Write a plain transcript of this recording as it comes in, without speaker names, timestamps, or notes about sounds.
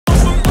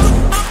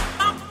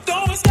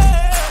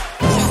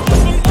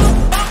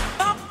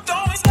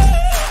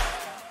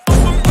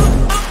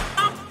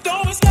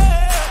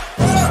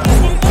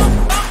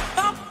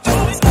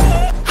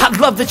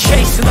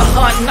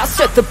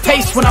set the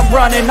pace when I'm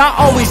running. I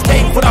always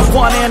take what I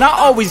want and I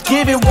always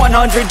give it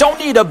 100. Don't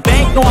need a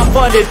bank, no I'm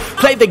funded.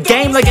 Play the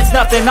game like it's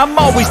nothing. I'm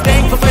always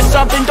thankful for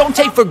something. Don't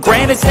take for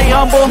granted, stay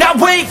humble. Now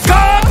wake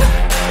up!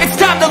 It's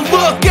time to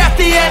look at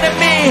the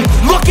enemy.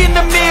 Look in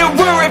the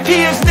mirror if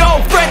he is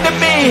no friend to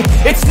me.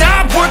 It's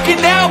not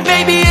working out,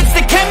 maybe it's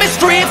the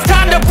chemistry. It's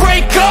time to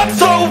break up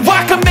so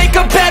I can make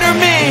a better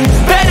me.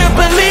 Better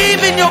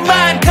believe in your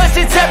mind, cause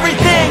it's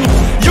everything.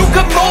 You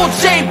can mold,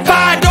 shape,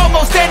 find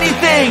almost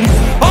anything.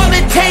 All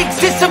it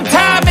takes is some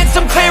time and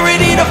some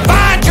clarity to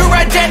find your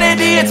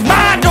identity. It's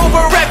mind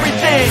over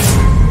everything.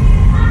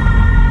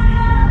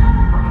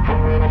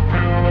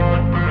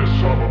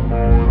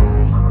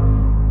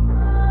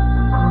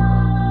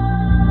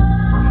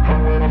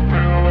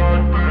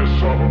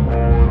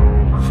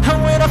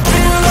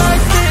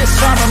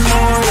 I'm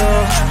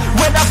immortal.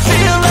 When I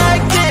feel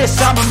like this,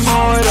 I'm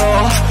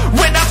immortal.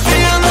 When I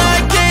feel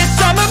like this,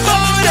 I'm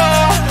immortal.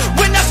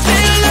 When I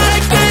feel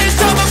like this,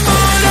 I'm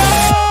immortal.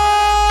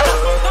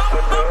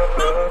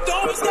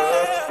 Don't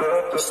stop.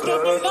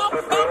 Don't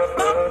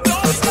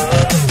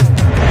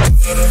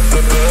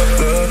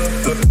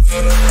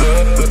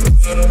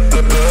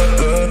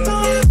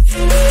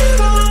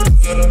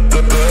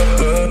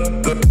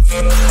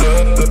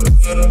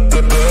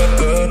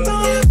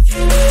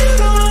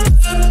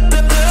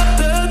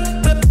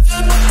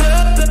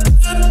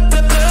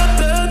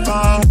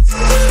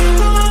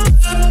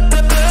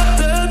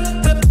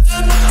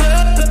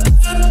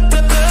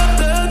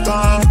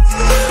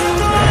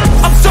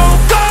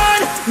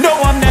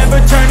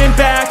turning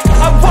back.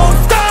 I won't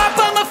stop,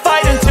 I'ma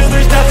fight until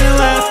there's nothing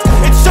left.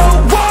 It's so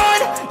on,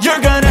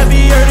 you're gonna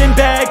be hurting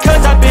bad,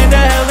 cause I've been to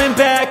hell and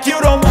back. You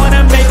don't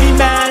wanna make me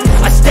mad,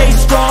 I stay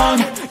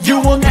strong, you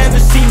will never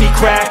see me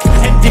crack.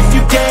 And if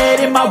you get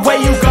in my way,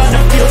 you're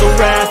gonna feel the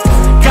wrath.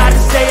 Gotta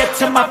say it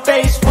to my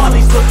face while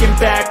he's looking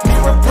back.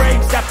 Mirror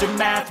breaks after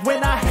math,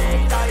 when I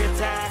hate I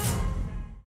attack.